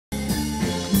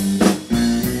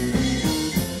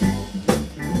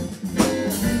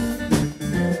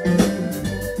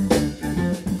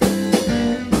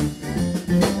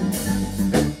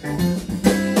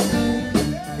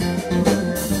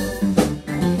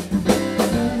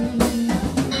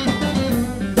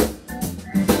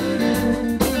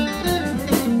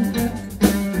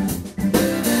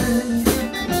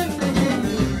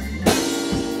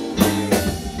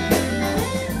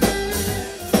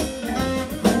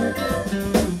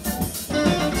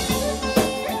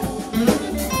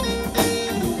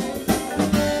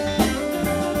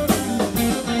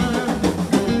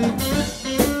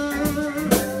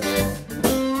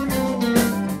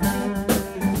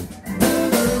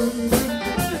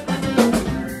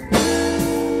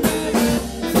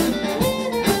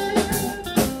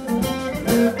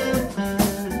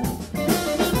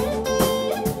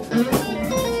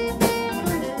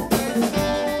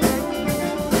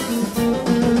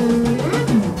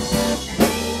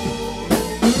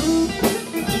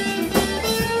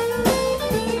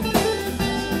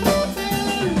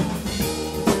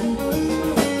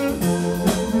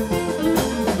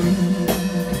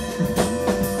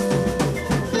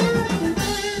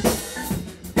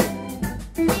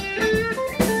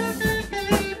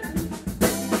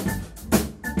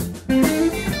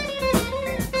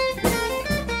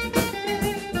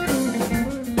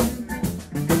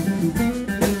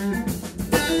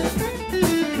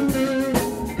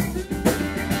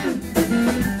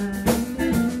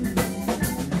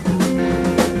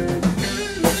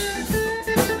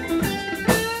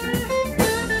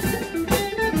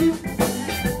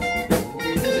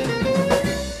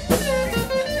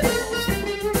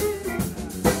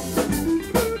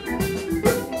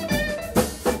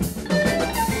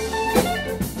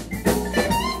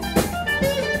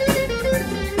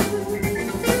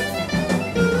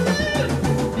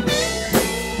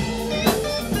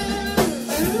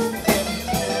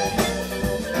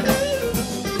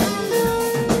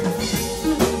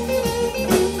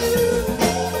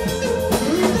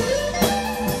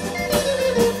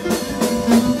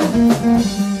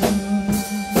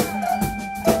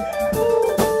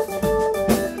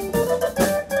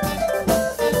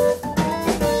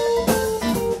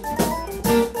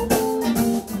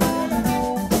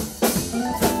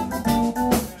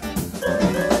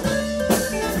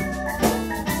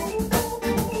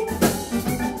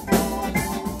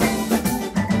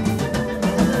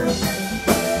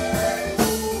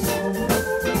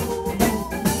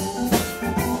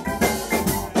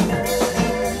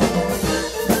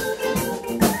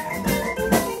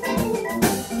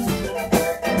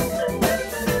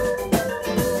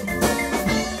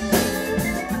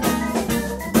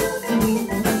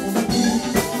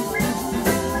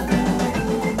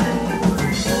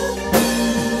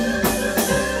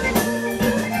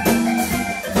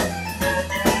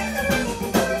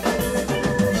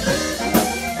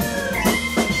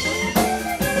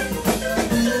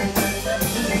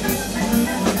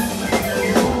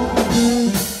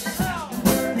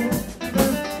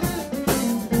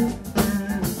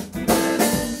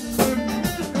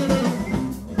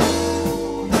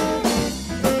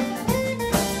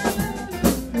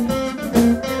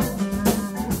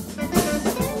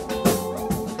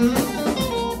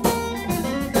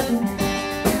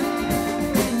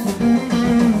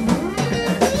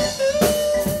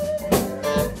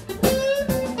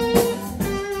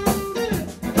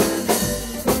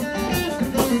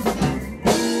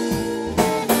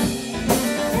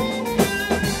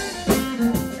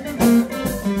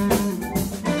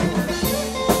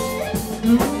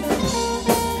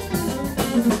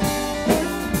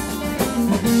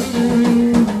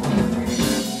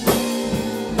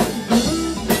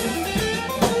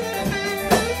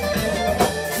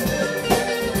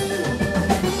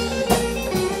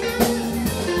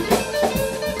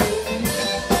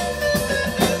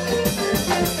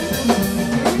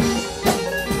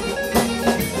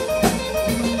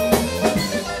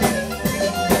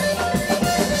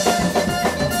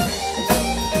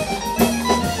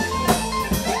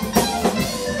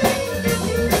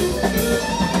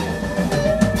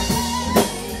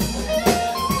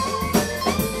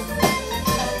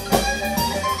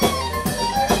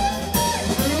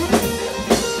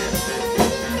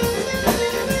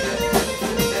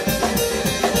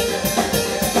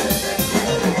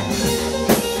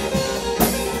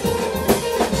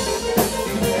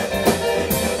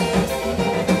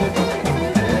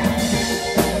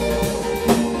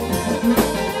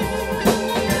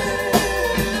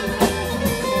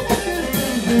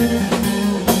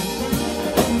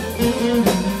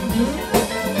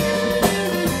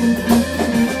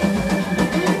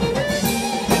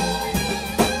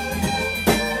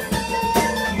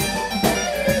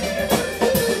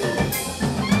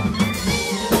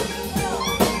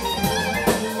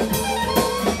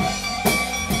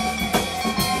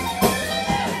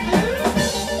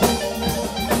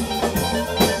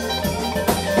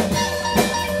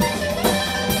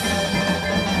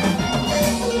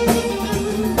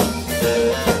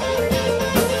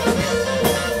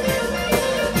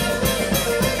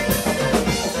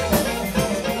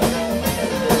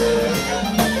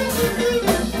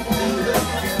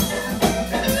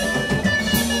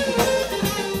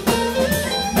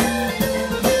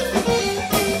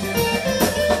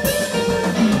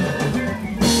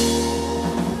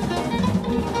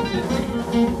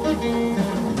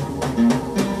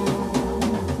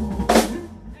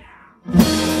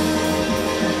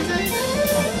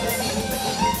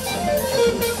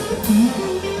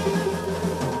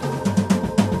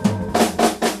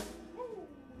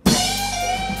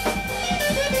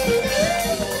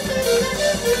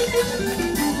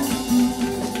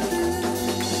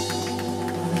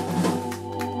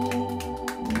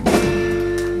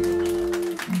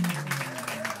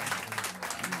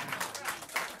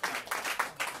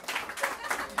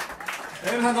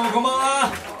皆さんどうもこんばん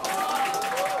は。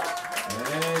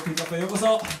ピックアップへようこそい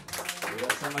らっし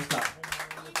ゃいました。こ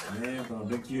の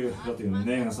連休だというのに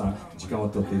ね、皆さん時間を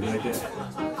取っていただいて来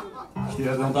てい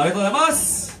ただいて本当ありがとうございま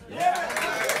す。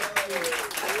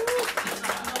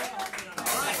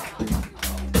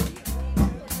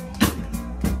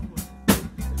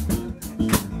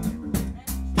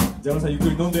じゃあ皆さんゆっく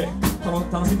り飲んで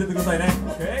楽しんでってくださいね。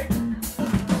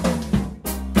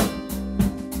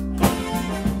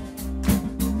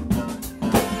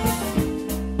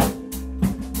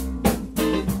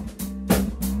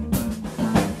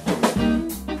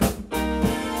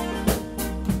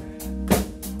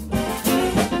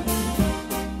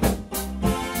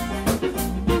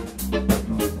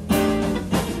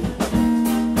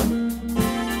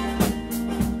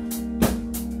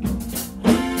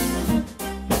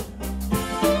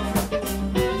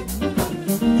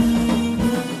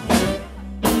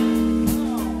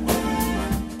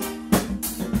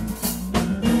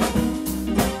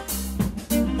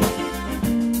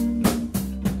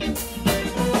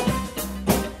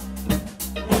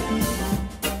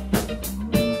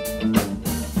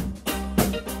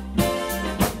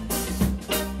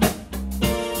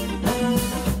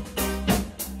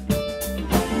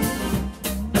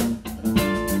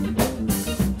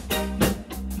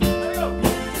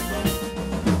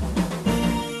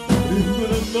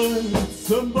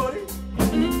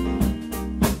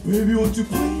baby, won't you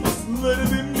please let it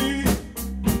be me?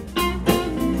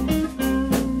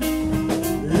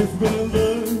 If you're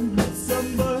gonna love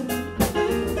somebody,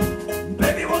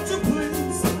 baby, won't you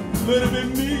please let it be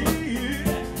me?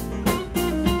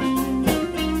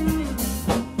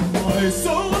 My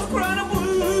soul is crying out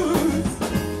blues.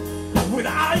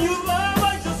 Without your love,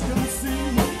 I just can't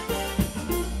see.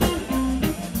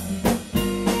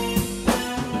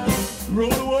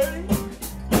 Roll away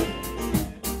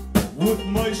with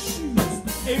my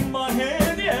shoes in my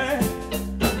hand, yeah.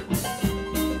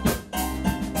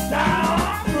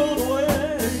 Down, roll away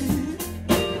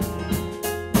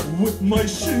with my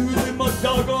shoes in my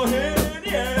doggone hand,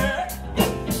 yeah.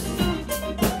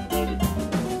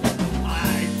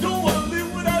 I don't wanna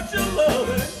live without your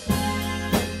loving.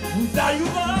 Without your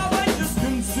love, I just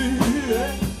can't see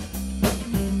it.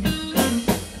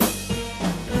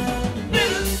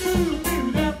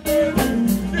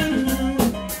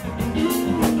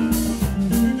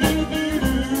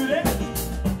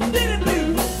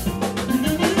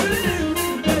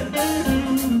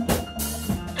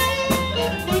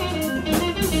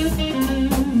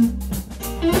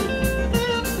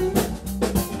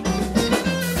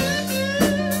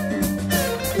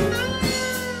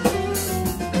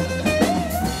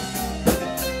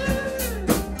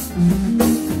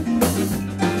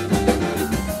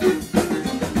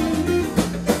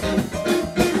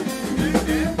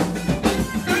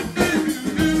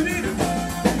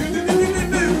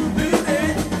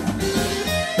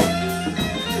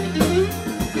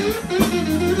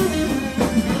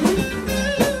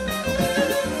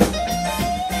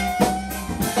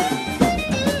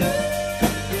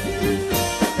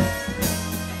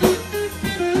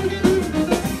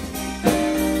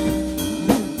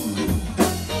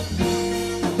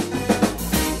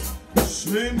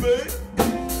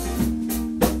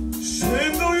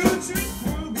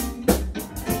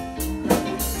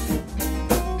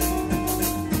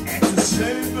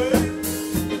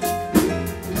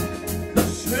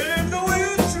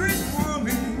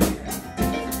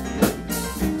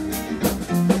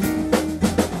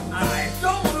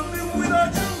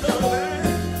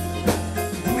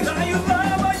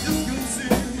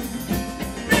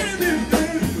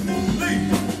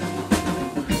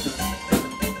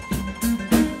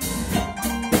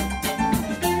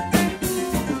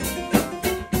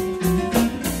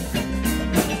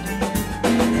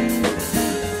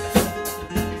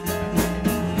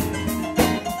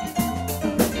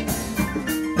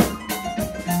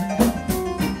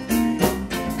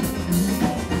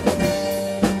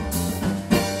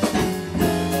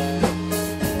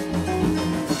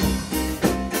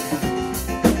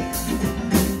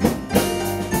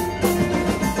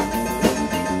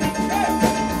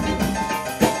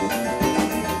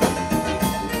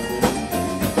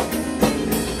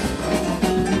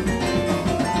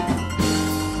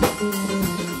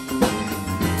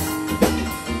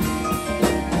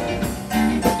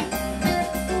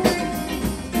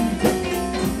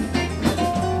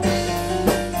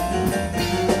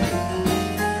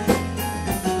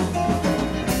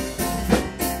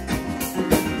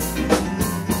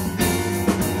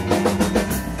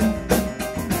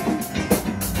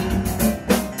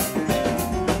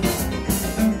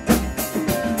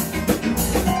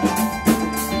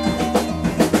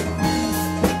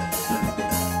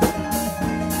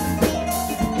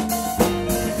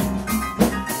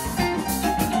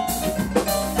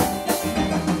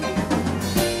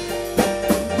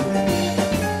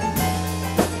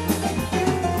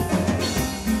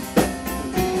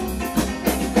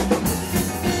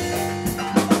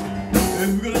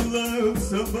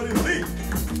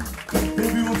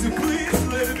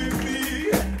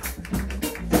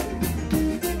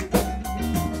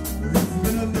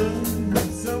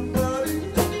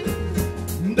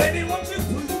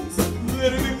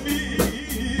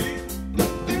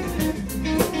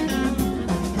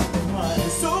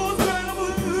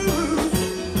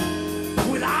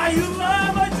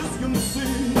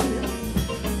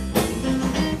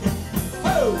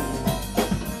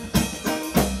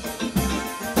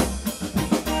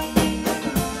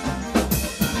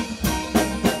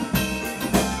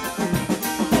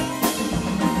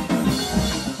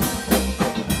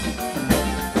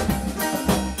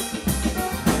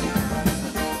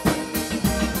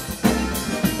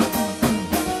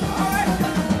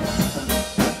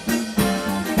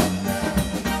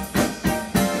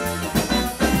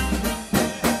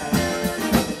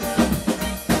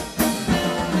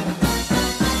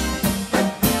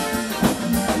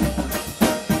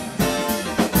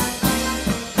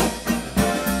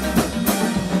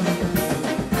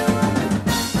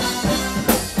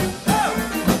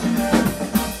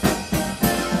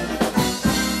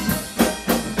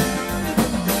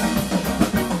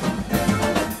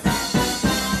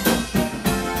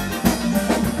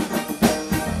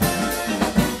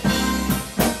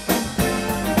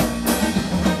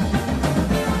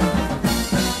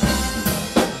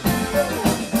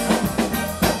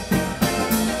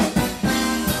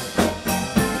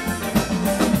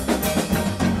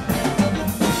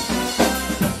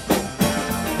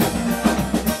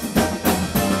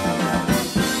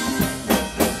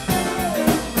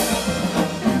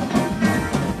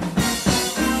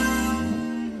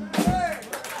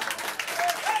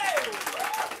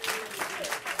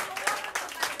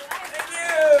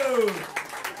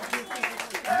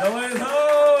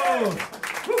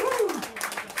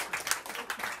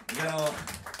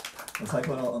 最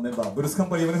高のメンバーブルースカン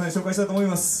パニーを皆さんに紹介したいと思い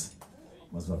ます。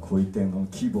まずは小池の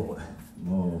キーボー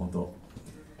ド、もう本当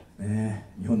ね、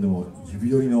日本でも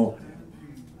指折りの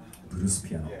ブルース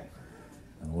ピアノ、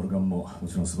オルガンもも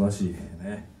ちろん素晴らしい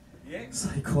ね、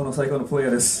最高のプレイ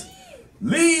ヤーです。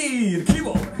リードキー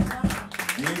ボード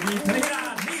指谷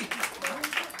原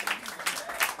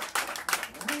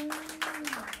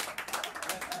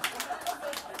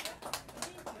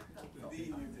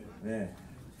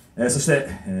リー、そして、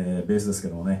ベースですけ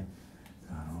どもね、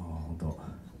本当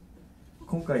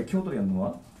今回京都でやるの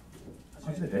は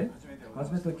初めて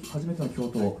の京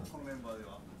都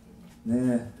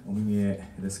ね、お耳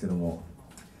ですけども、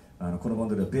このバン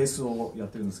ドではベースをやっ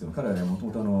てるんですけど、彼はね、もと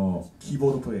もとキーボ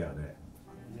ードプレイヤーで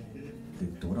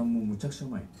ドラムもむちゃくちゃう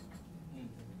まい。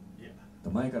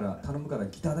前から頼むから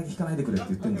ギターだけ弾かないでくれって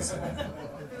言ってるんですよね。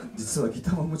実はギ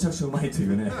ターもむちゃくちゃうまいとい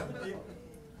うね、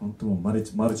本当もうマル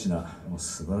チな、もう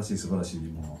素晴らしい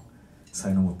もう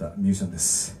才能を持ったミュージシャンで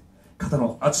す。片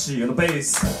野淳のベー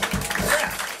ス。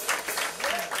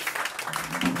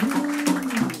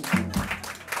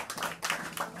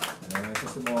そ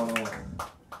してもう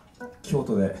京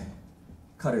都で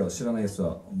彼を知らないやつ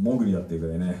はモグリだっていうぐ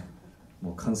らいね、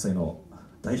もう関西の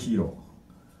大ヒーロー。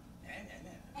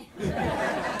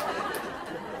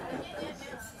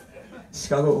シ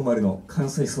カゴ生まれの関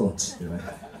西育ちっていうね。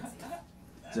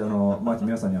じゃあマーティン、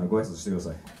皆さんにご挨拶してくだ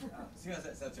さい。すみま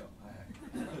せん、社長。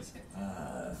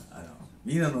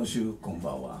みんなの衆、こん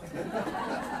ばんは。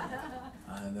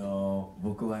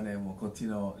僕はね、もうこっち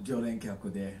の常連客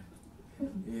で、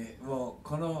もう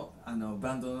この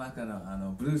バンドの中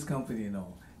のブルースカンパニー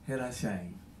のヘラ社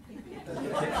員。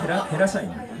ヘラ社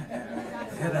員。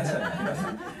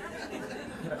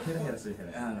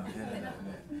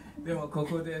でもこ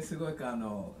こですごい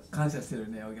感謝してる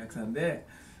ね、お客さんで。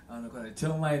これ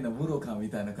超前の武道館み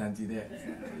たいな感じで、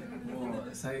もう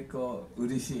最高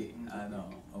嬉しい。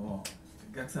もう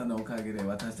お客さんのおかげで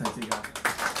私たちが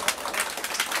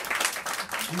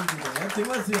元気でやって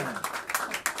ますよ。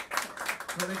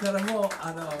これからも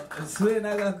末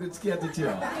永く付き合ってち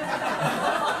よ。マ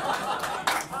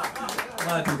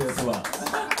ーティですわ。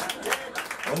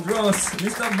オンドラムス、ミ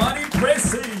スターマニー・プレ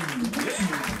スリー。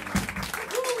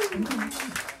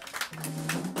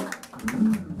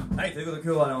はい、ということで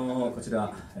今日はこち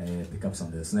ら、ピックアップさ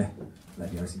んでですね、ライ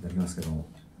ブやらせていただきますけども、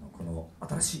この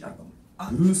新しいアルバ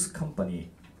ム、ブルースカンパ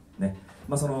ニー、ね、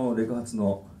そのレコ発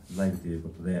のライブというこ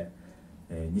とで、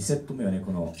2セット目はね、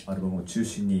このアルバムを中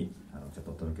心にちょっ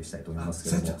とお届けしたいと思います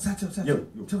けども。社長、ちょっ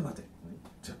と待って。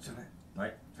は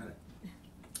い。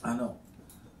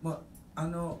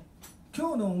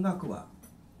今日の音楽は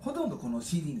ほとんどこの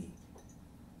CD に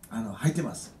入って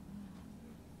ます。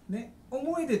ね、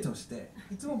思い出として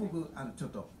いつも僕ちょっ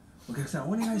とお客さん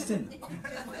お願いしてんの。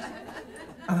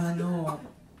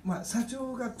社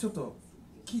長がちょっと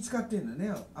気遣ってんの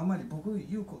ね。あんまり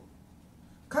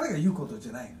彼が言うことじ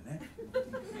ゃないのね。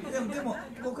でも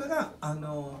僕が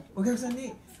お客さん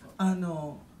に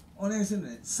お願いしてるの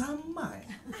ね、3枚。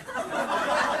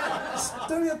一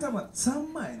人頭3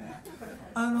枚ね。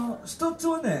一つ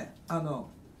はね、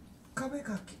壁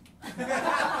掛け。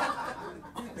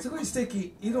すごい素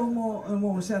敵、色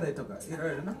もおしゃれとかい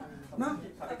ろいろな。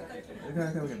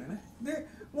で、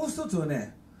もう一つは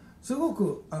ね、すご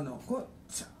くこ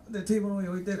うでテーブルを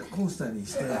置いてコースターに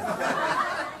して、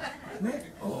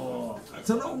ね、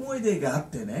その思い出があっ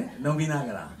てね、飲みな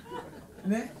がら。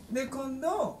ね、で今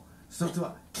度一つ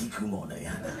は聞くもの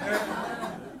や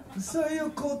な。そうい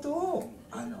うことを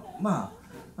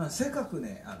せっかく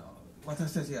ね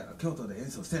私たちが京都で演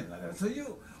奏してるんだから、そういう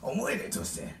思い出と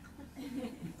して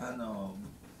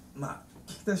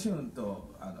菊田俊と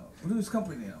ブルースカン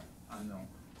パニーの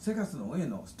生活の上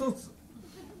の一つ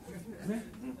ね、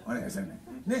お願いしてね。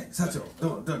ね、社長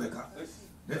どうでか。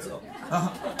ブルー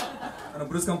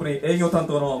スカンパニー営業担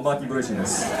当のマーティン・ブレイシーで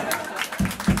す。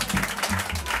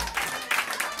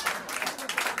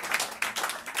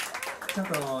ちゃん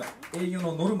と営業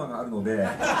のノルマがあるので、ぜひ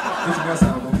皆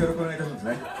さんご協力お願いいたします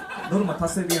ね。ノルマ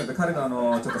達成できないと彼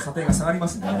のちょっと査定が下がりま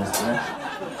すんでね、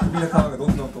首の皮がど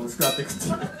んどんと薄くなっていくってい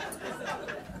う。な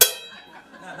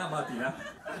マーティーな。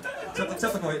ち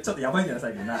ょっとやばいんじゃない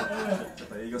最近な。ちょっ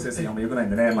と営業成績あんま良くないん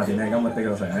でね、マーティーね、頑張ってく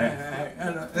ださい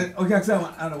ね。お客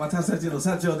様、私たちの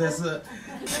社長です。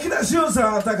菊田俊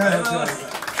さん、高い拍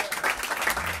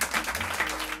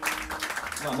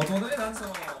手を。もともとね、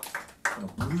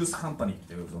ブルースカンパニーっ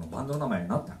ていうそのバンドの名前に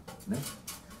なったんですね。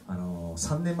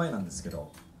3年前なんですけ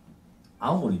ど、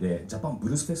青森でジャパンブ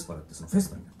ルースフェスティバルってそのフェス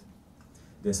ティバルになって、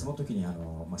でその時に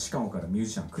シカゴからミュー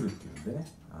ジシャン来るっていうんでね、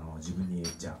自分に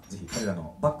じゃあぜひ彼ら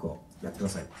のバックをやってくだ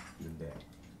さいって言うんで、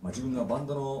自分がバン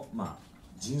ドの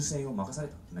人選を任され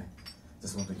たんですね。で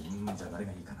その時にじゃあ誰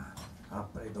がいいかな、やっ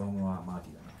ぱりドラムはマーテ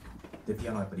ィだな、でピ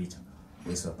アノはやっぱりリーちゃんだな、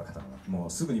ベースはやっぱ片野だ、もう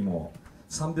すぐにも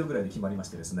う3秒ぐらいで決まりまし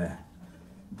てですね、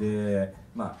で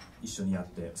一緒にやっ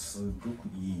てすごく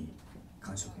いい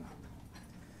感触があっ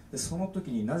た。でその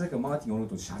時になぜかマーティがおる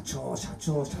と社長って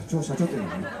いうの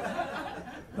ね、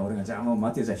で俺がじゃあもうマ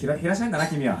ーティじゃあ平社員だな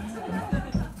君はって言ってね、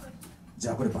じ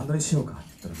ゃあこれバンドにしようかって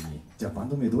言った時に、じゃあバン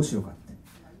ド名どうしようかって、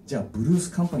じゃあブルー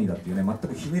スカンパニーだっていうね、全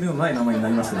くひねりのない名前にな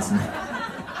りましてですね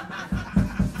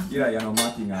以来マー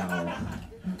ティが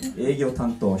営業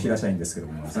担当平社員ですけど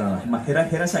も、ヘ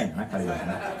ラ社員だな彼はね、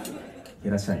ヘ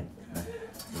ラ社員、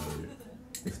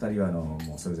で2人は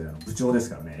もうそれぞれ部長です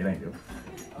からね、偉いんだよ、ね、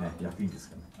役員です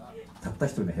からね、たった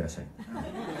一人のヘラ社員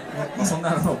そん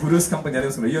なブルースカンパニーあり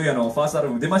ますけど、いよいよファーストアル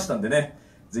バム出ましたんでね、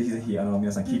ぜひぜひ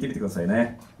皆さん聴いてみてください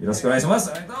ね。よろしくお願いしま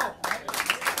す。ありがとう。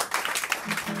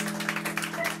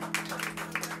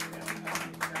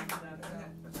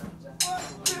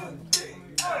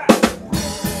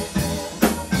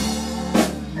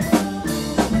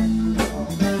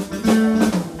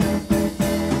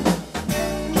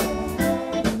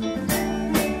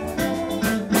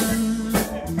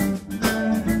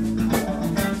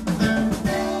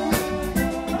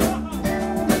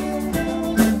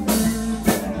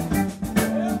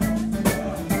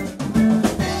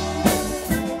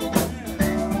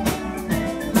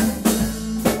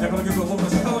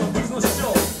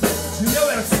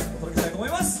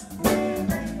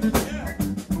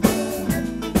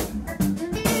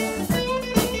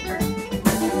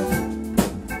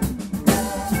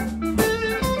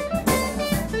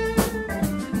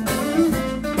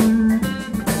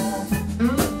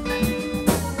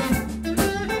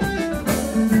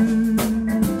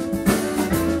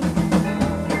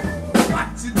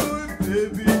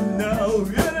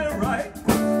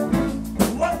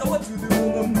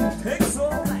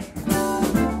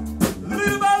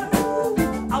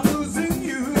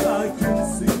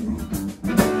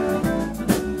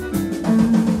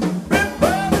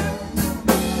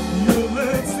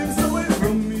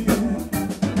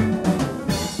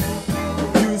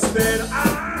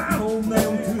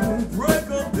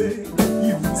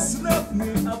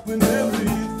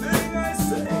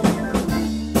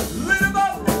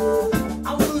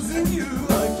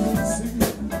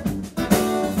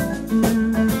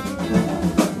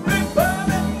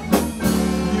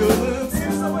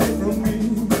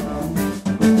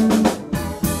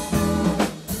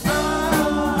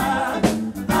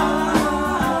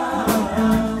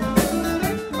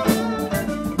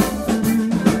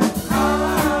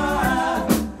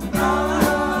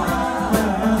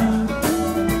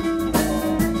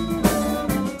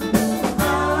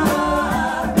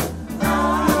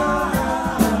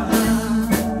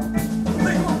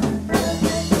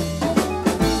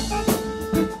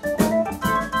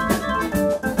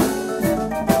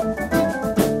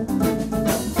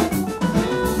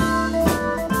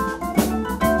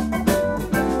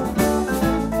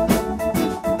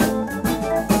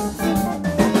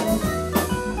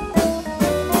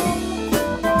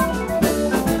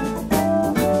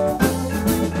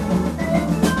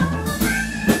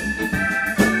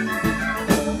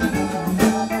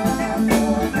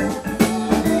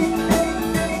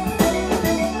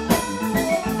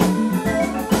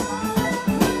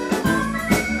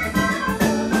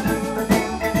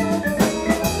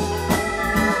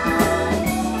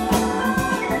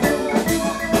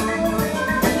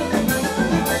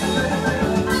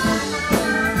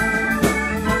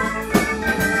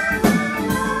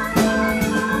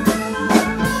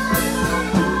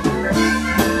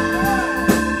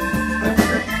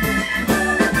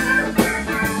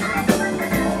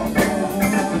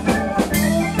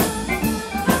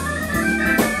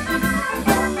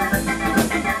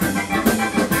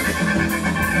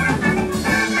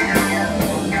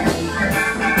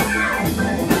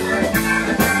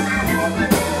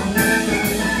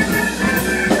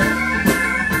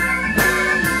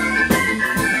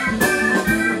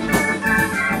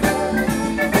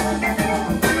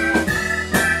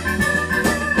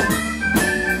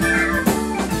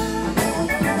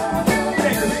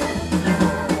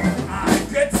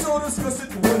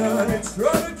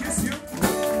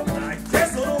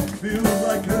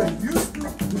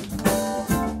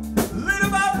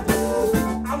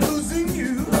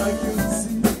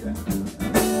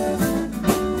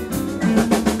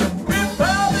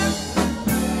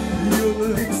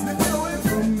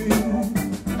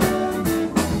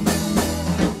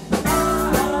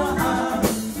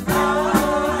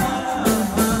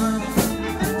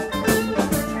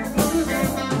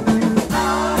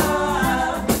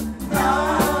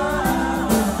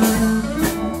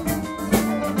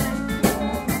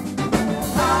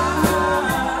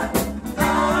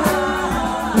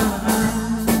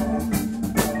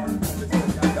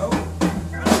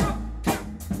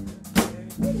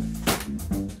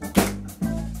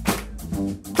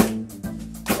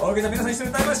OK、じゃあ皆さん一緒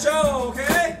に歌いましょう。OK、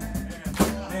ね、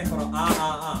このね、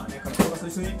このコーラスと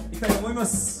一緒にいきたいと思いま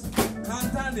す。簡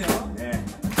単だよ、ね、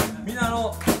みんな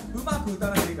うまく歌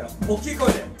わなきゃいいから大きい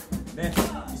声でね、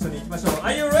一緒にいきましょう。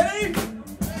 Are you ready?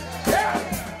 Yeah!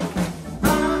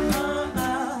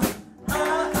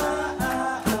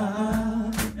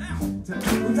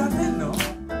 歌ってんの？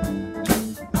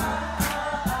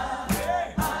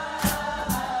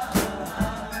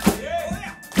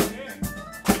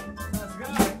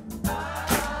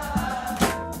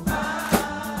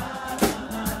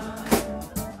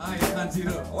感じ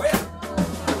る。おや、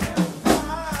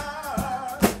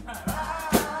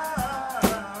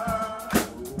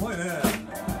うまいね。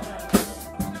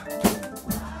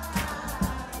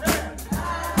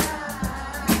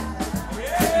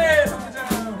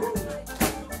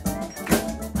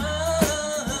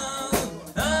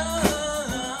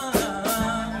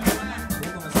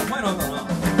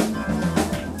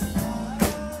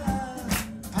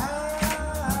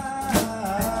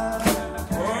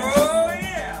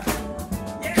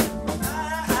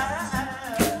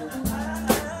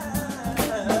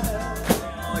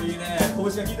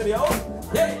拳が効いてるよ。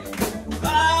イェイ。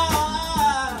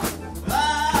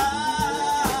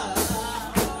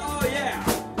Oh yeah.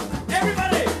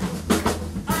 Everybody.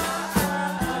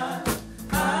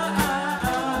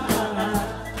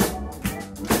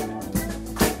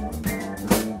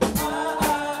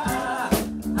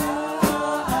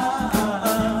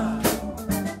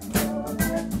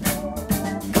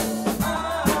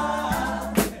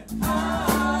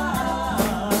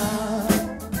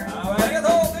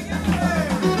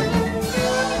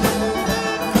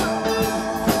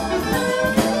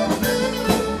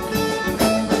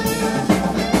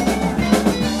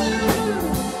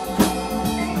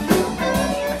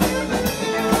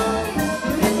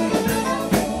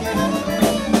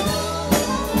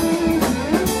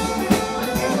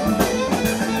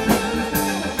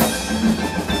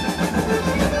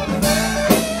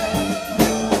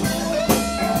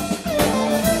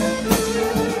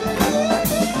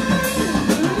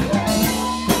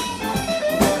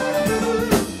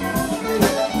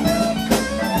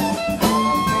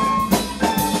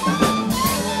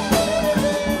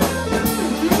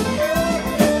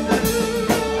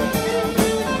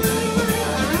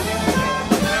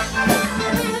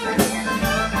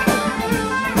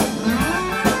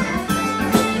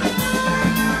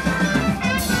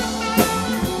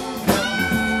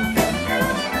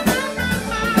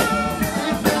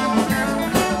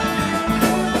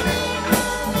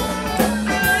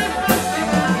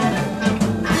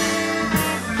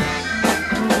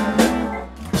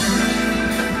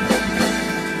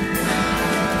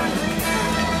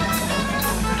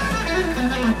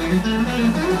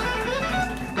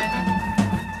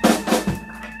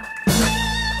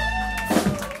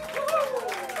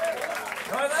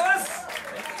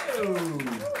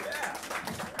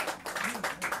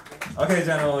 OK、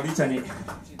じゃあリーちゃんに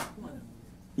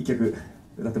一曲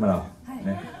歌ってもらおう。はい、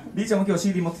ね、リーちゃんも今日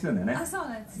CD 持ってきてるんだよね。あ、そう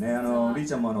なんです。ね、リー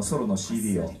ちゃんもソロの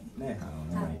CD をね、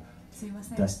はい、すいま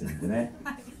せん。出してるんでね。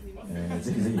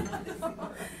ぜひぜひ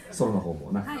ソロの方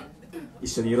もな、はい、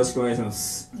一緒によろしくお願いしま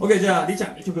す。OK、じゃあリーちゃ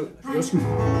ん一曲よろしく。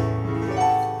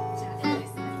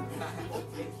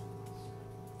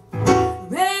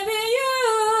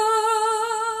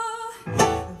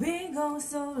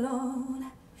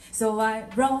So I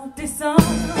wrote this song so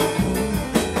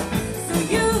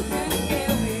you can hear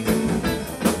me.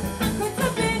 Could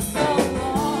have been so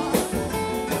long,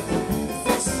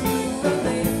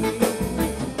 sexually.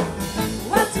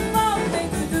 What you want me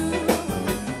to do?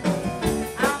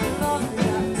 I'm lonely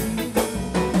up to you.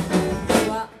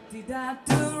 What did I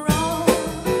do wrong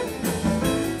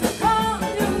to call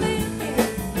you leaving?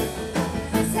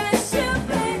 Said you'd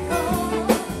be gone.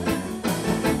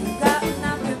 You got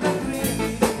nothing but greed.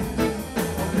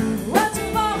 What you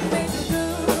want me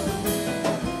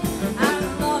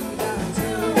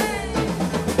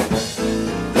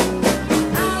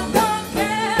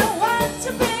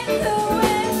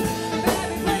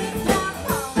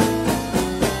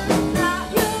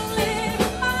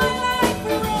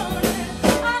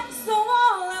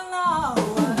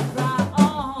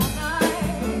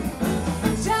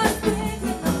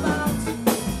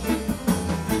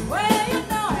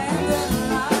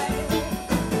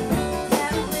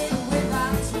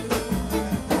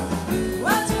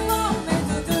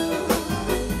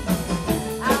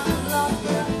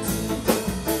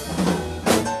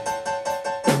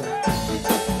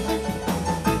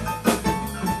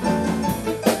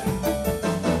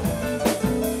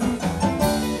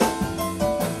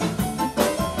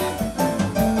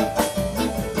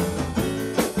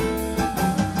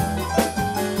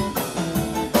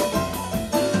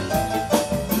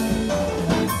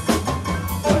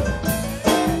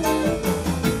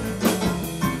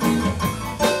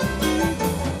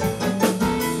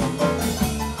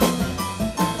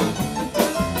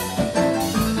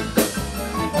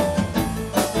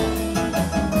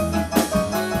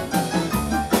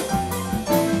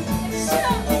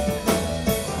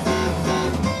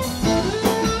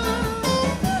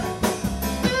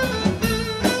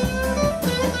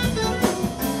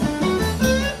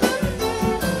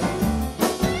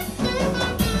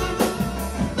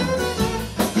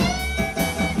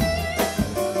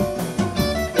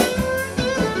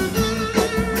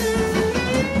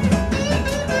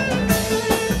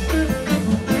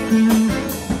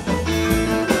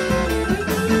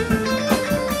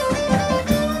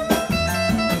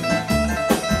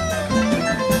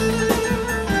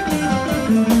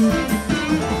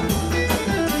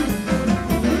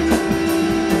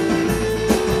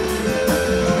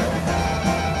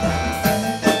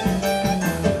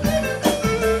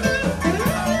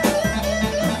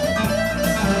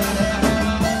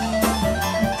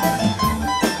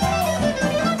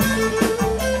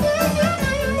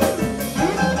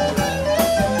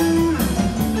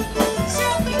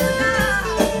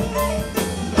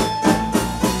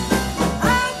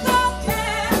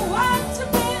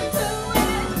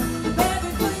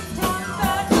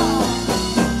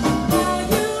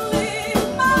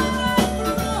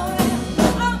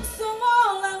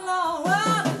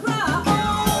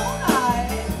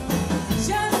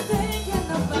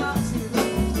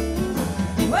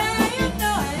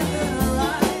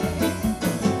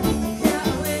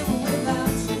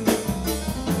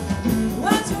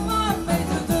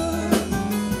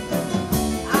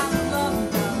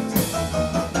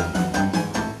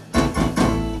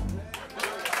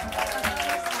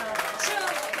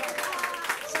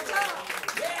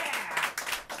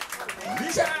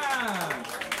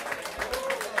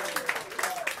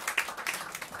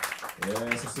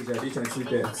してじゃあリーちゃんについ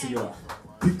て次は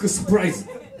ビッグサプライズ、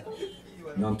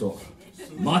なんと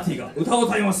マーティが歌を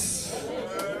歌います。こ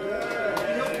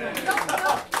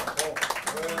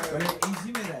れい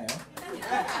じめだよ。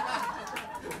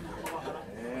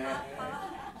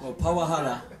もうパワハ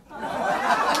ラ。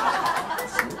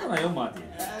そうだよマーテ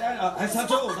ィ。社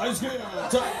長大好き。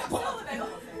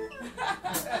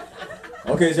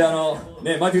OK、 じゃあ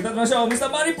ね、マーティ歌ってみましょう。ミスター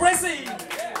マーティプレスリ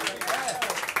ー。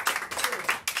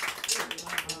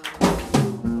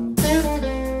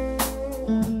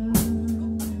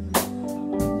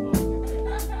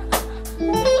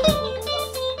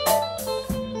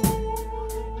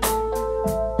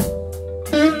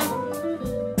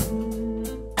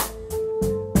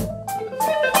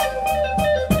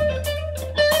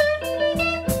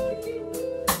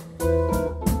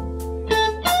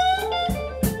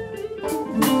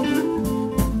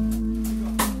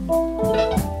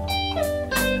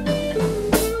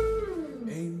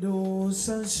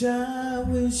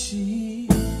Sunshine when she's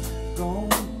gone.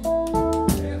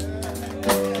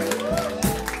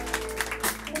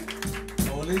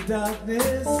 Only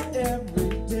darkness every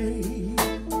day.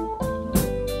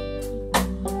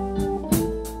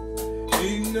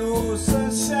 Ain't no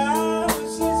sunshine when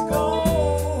she's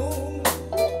gone.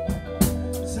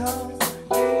 This house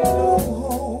ain't no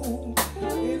home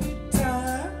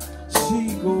anytime she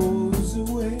goes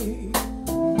away.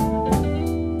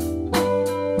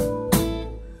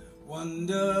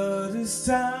 Wonder this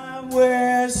time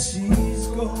where she's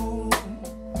gone.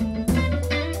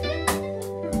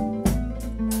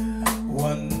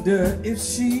 Wonder if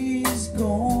she's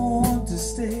going to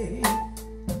stay.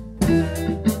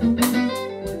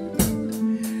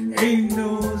 Ain't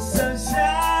no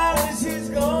sunshine when she's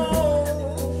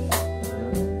gone.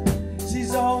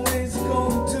 She's always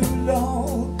gone too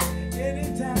long.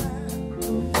 Anytime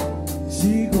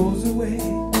she goes away.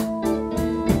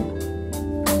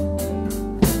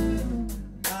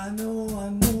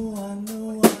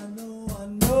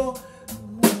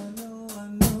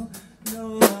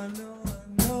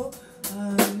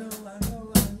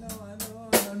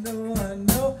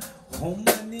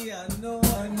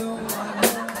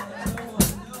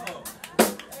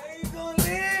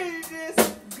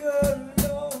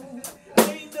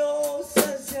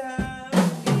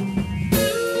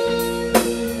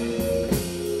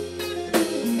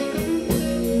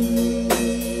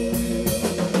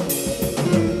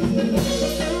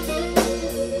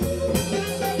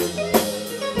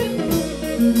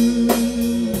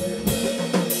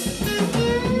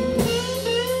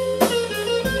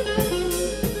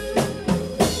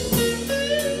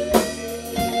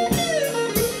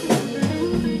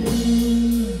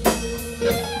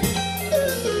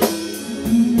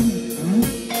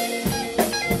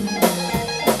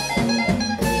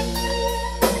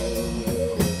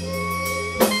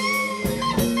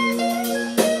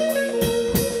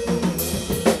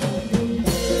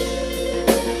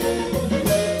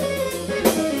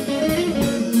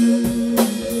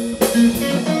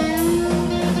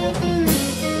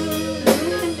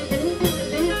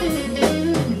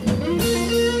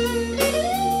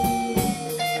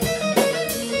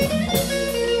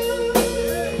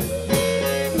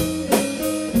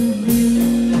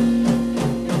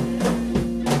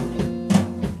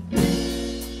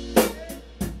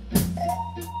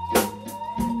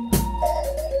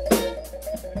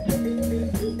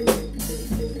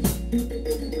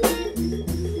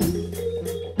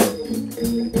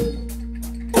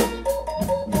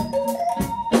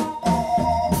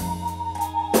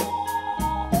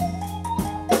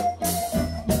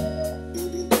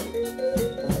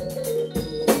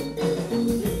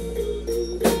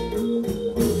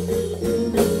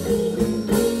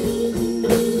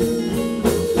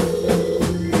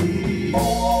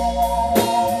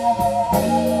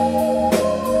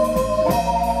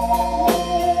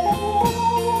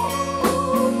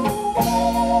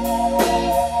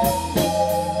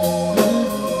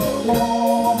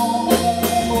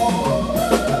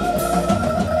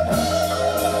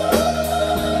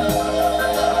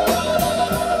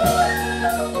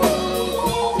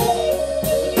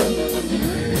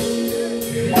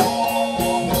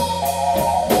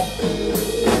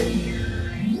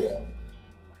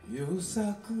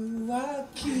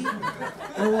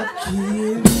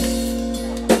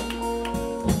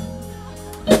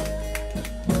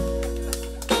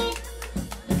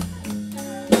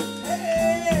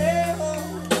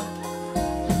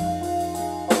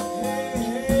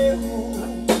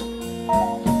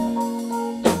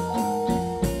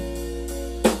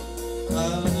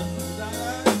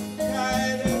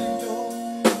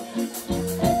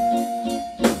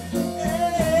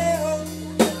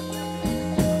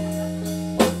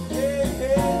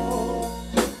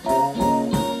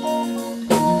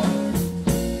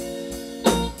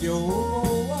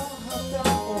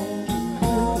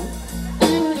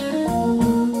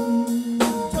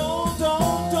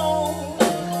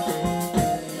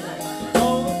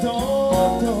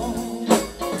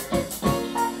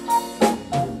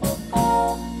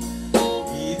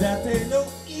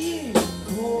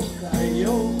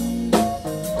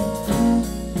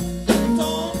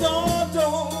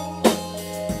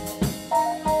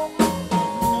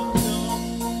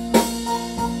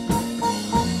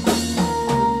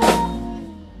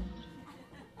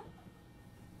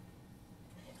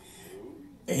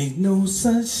 Ain't no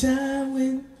sunshine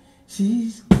when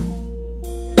she's gone.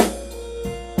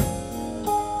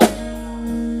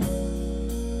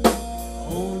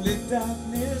 Only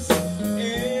darkness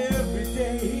every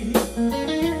day.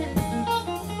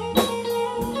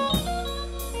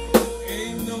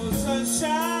 Ain't no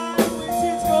sunshine when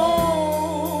she's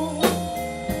gone.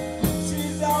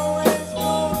 She's always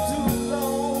gone too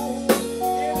long.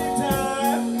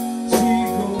 Anytime she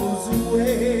goes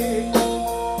away.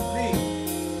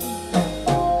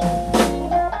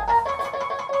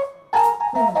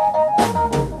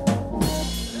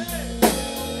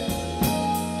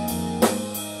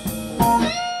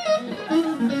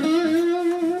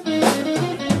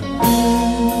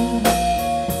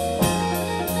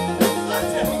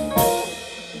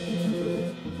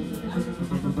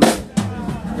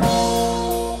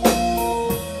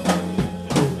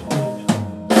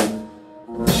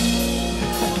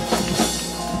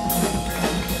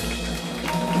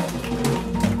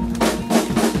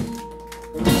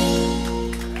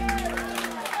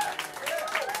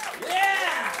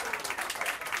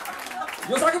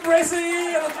 Yosaka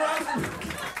Bracy on the drums.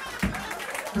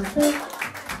 All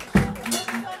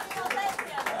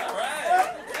right.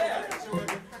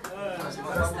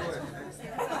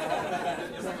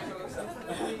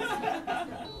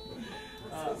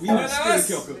 We must stay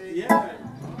Kyoto. Yeah.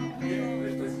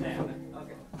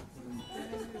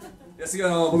 次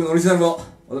は僕のオリジナルを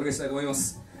お届けしたいと思いま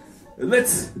す。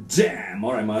Let's jam!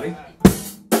 Alright, Marty.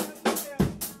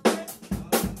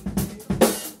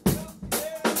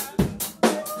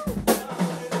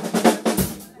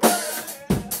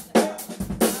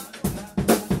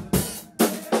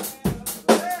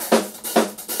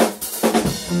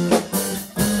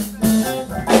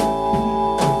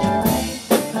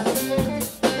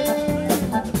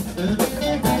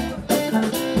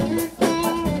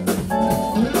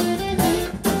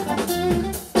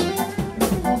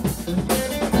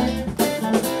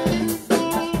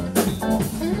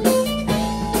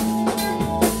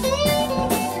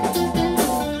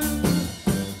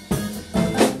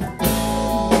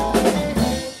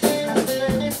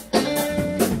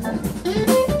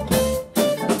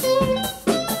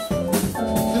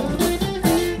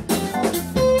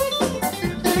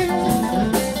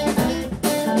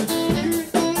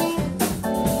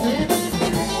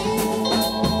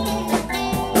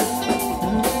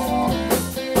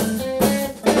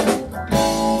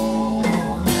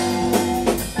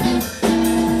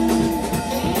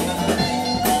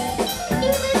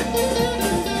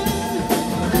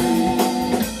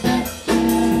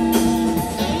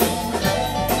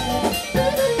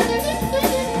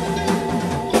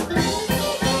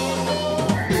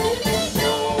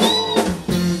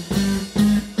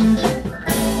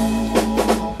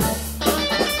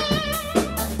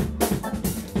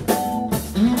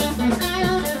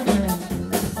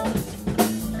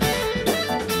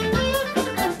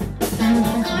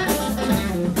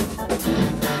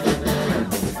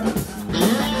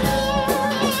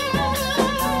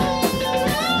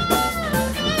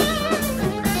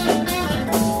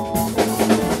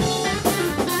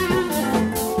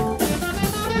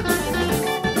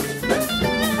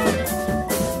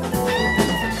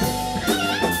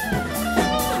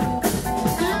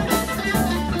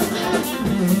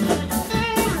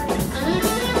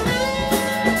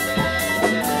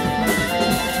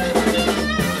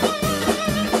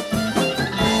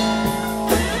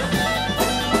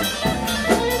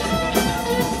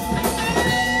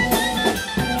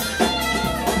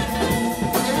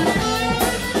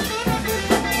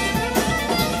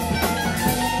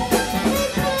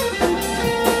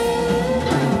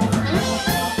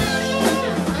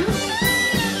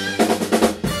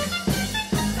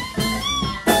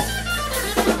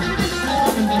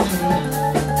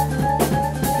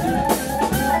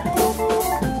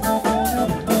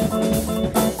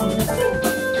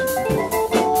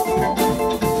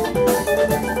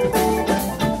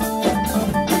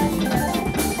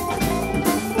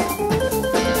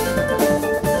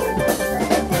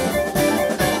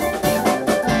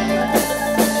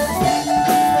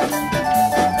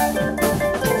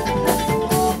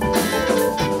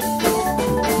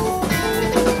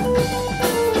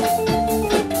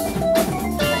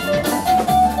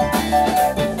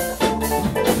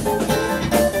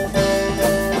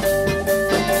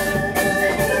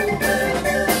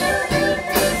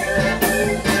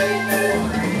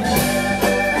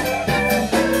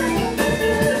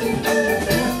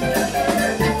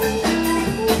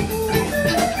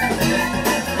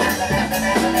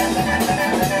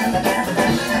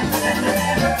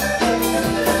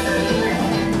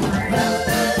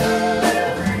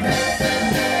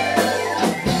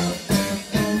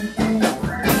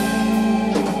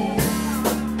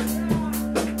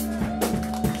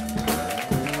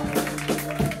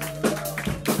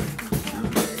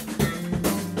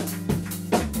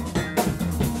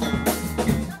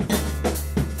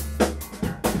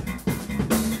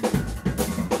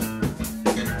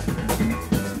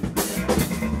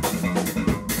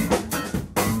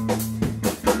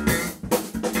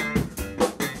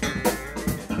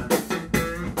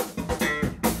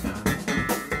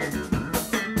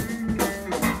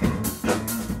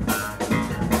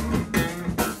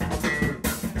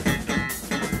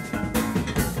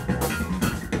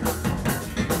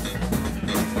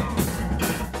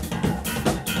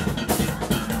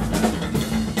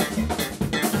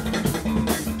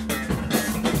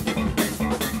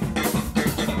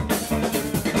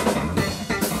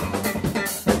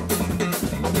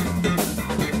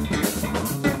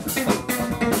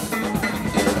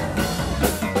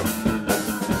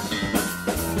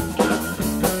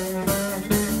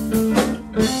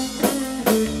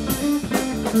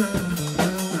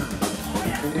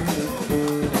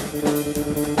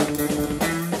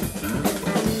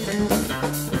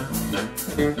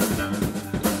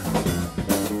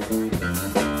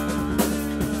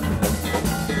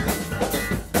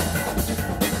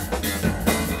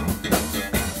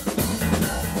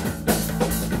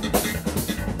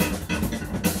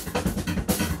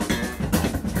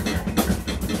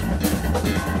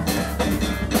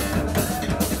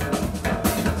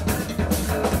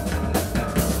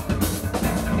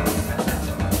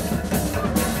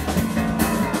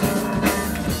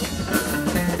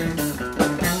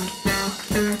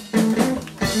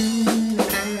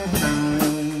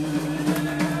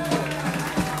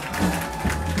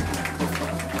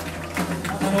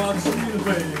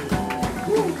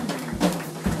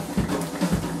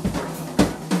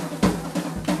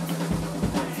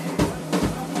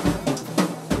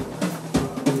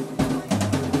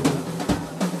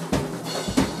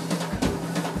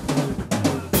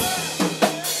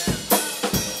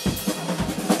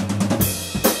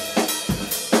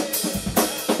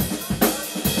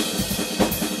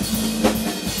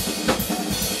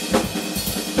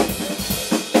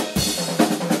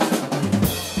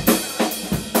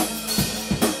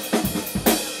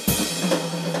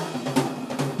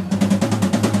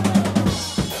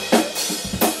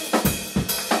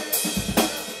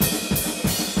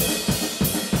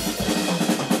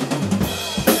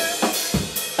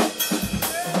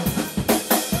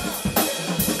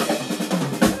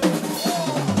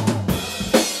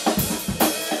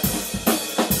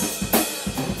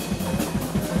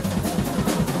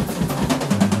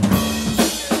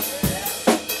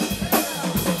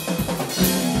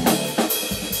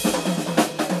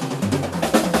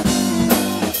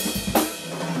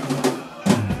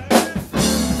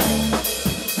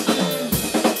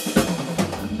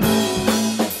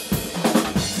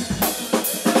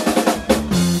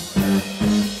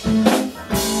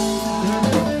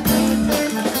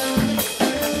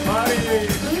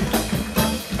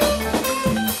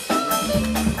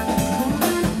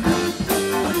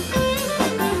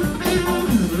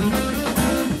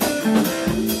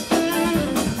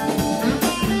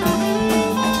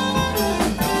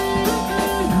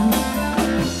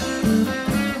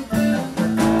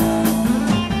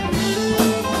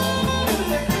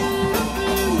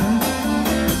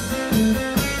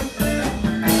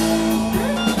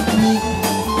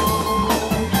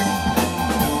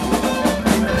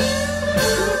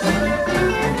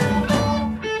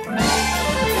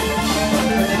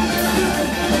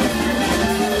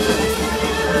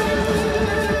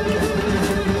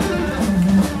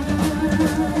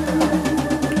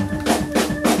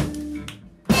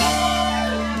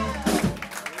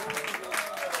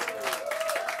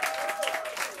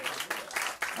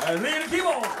 Lead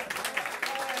keyboard,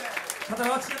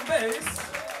 Katarachi on bass,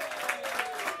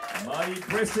 Mari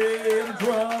Pressy on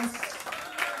drums.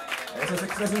 そして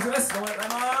北先生です。どうもありがと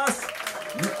うございます。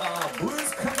You are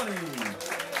Blues Company。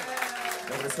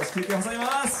どうですか、休憩挟み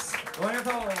ます。どうもありがと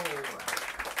う。